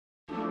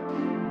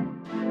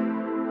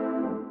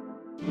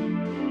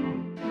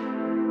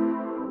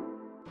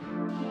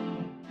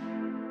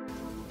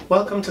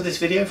Welcome to this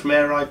video from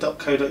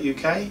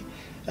AirRide.co.uk,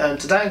 and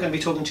today I'm going to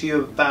be talking to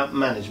you about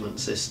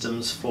management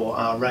systems for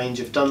our range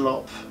of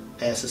Dunlop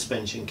air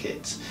suspension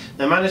kits.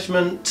 Now,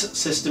 management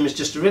system is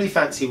just a really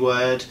fancy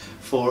word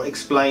for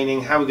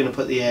explaining how we're going to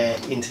put the air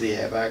into the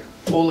airbag.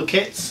 All the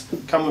kits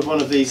come with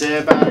one of these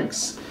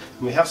airbags,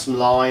 and we have some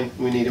line.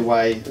 We need a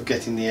way of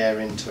getting the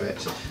air into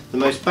it. The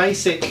most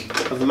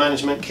basic of the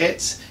management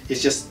kits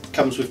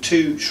comes with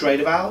two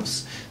Schrader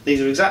valves. These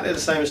are exactly the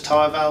same as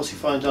tyre valves you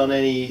find on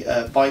any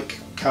bike,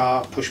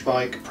 car, push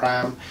bike,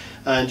 pram,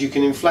 and you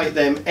can inflate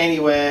them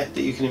anywhere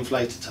that you can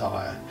inflate a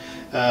tyre.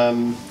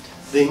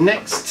 The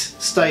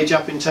next stage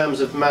up in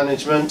terms of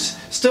management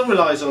still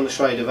relies on the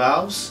Schrader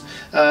valves,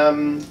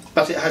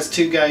 but it has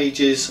two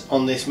gauges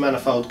on this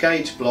manifold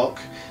gauge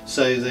block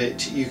so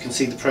that you can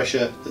see the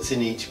pressure that's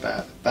in each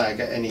bag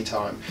at any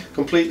time.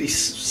 Completely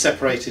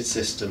separated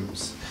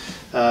systems.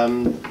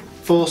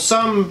 For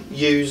some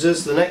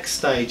users, the next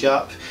stage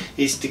up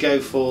is to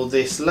go for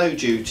this low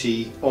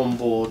duty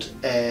onboard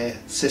air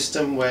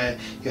system where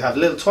you have a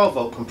little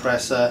 12-volt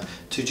compressor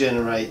to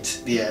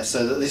generate the air,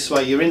 so that this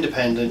way you're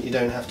independent, you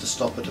don't have to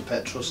stop at a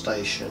petrol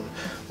station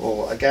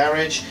or a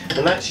garage,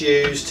 and that's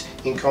used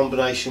in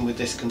combination with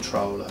this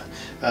controller.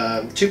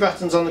 Two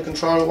buttons on the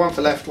controller, one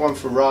for left, one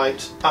for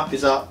right. Up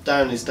is up,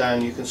 down is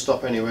down, you can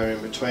stop anywhere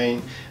in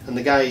between, and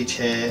the gauge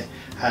here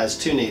has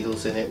two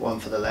needles in it, one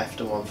for the left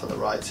and one for the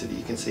right, so that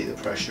you can see the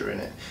pressure in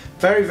it.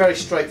 Very, very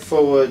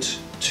straightforward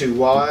to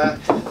wire.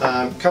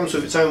 Comes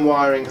with its own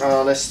wiring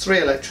harness, 3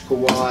 electrical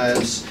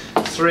wires,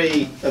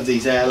 3 of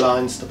these air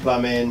lines to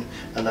plumb in,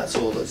 and that's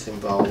all that's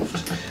involved.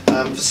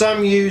 For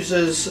some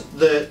users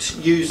that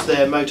use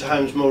their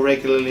motorhomes more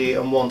regularly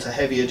and want a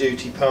heavier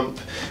duty pump,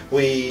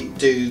 we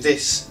do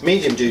this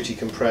medium duty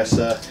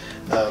compressor,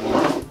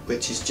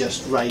 which is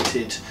just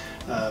rated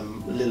a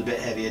little bit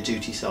heavier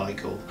duty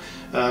cycle.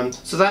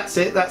 So that's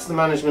it, that's the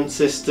management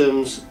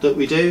systems that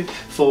we do.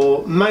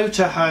 For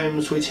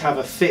motorhomes which have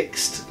a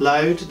fixed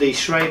load, these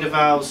Schrader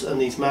valves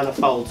and these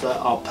manifolds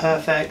are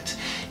perfect.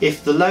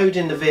 If the load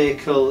in the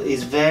vehicle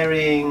is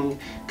varying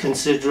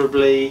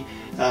considerably,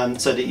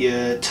 so that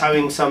you're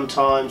towing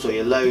sometimes, or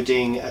you're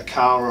loading a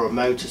car or a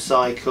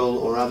motorcycle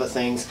or other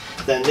things,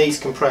 then these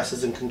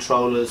compressors and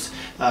controllers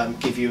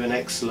give you an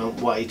excellent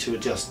way to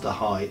adjust the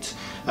height.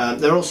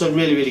 They're also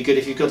really, really good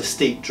if you've got a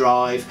steep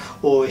drive,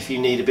 or if you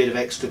need a bit of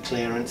extra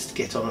clearance to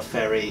get on a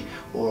ferry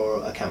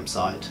or a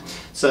campsite.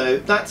 So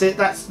that's it,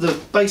 that's the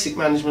basic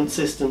management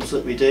systems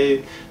that we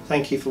do.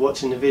 Thank you for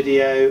watching the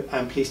video,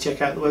 and please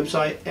check out the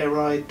website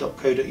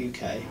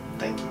airride.co.uk.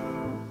 Thank you.